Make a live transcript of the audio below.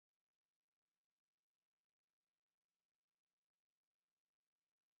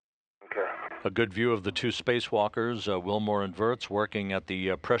Okay. A good view of the two spacewalkers, Wilmore and Virts, working at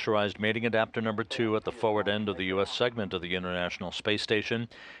the Pressurized Mating Adapter-2 at the forward end of the U.S. segment of the International Space Station.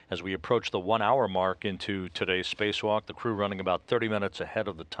 As we approach the 1 hour mark into today's spacewalk, the crew running about 30 minutes ahead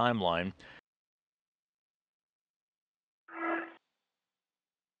of the timeline.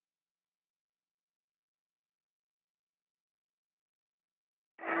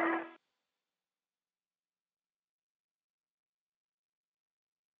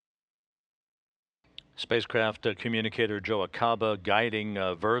 Spacecraft communicator Joe Acaba guiding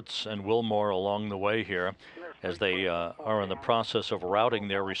Virts and Wilmore along the way here as they are in the process of routing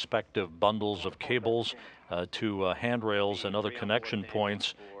their respective bundles of cables to handrails and other connection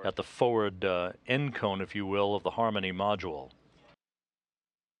points at the forward end cone, if you will, of the Harmony module.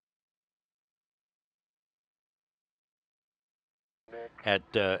 At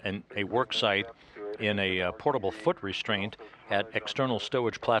a work site in a portable foot restraint at external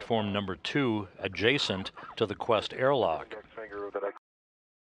stowage platform number 2 adjacent to the Quest airlock.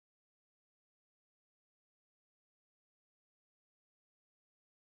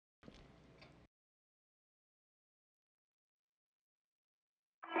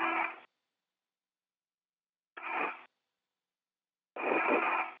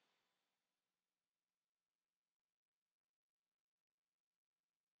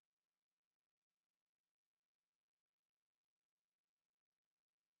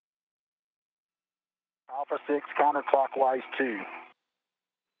 Alpha 6 counterclockwise 2.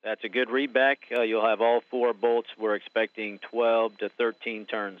 That's a good readback. You'll have all 4 bolts. We're expecting 12 to 13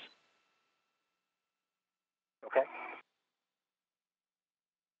 turns. Okay.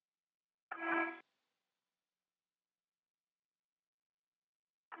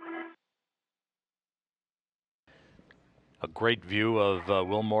 A great view of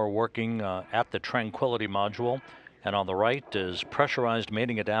Wilmore working at the Tranquility module. And on the right is Pressurized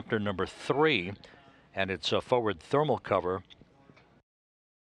Mating Adapter number 3 and its forward thermal cover.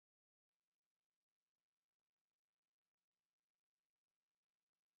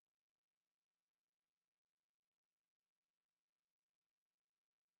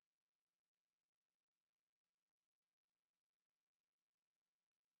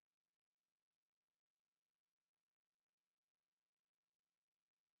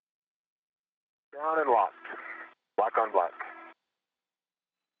 Down and locked. Black on black.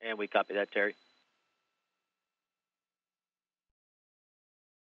 And we copy that, Terry.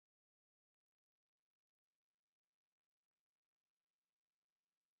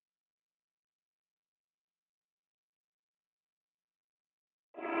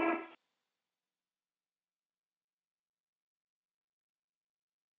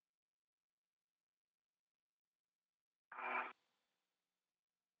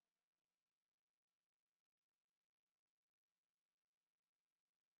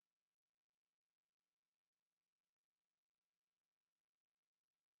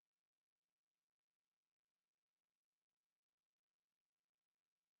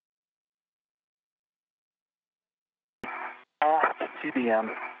 TBM,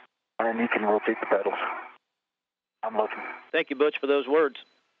 and you can rotate the pedals. I'm looking. Thank you, Butch, for those words.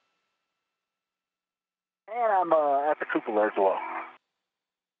 And I'm at the cupola as well.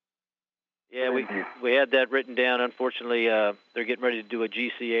 Yeah, we had that written down. Unfortunately, they're getting ready to do a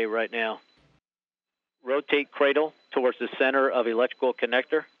GCA right now. Rotate cradle towards the center of electrical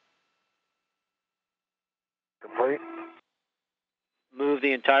connector. Complete. Move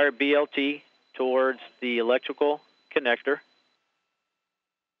the entire BLT towards the electrical connector.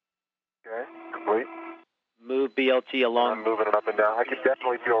 Okay, complete. Move BLT along. I'm moving it up and down. I can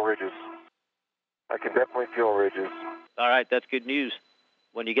definitely feel ridges. All right, that's good news.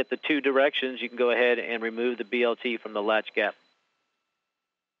 When you get the 2 directions, you can go ahead and remove the BLT from the latch gap.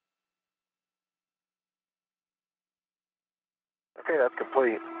 Okay, that's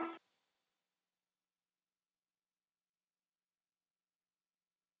complete.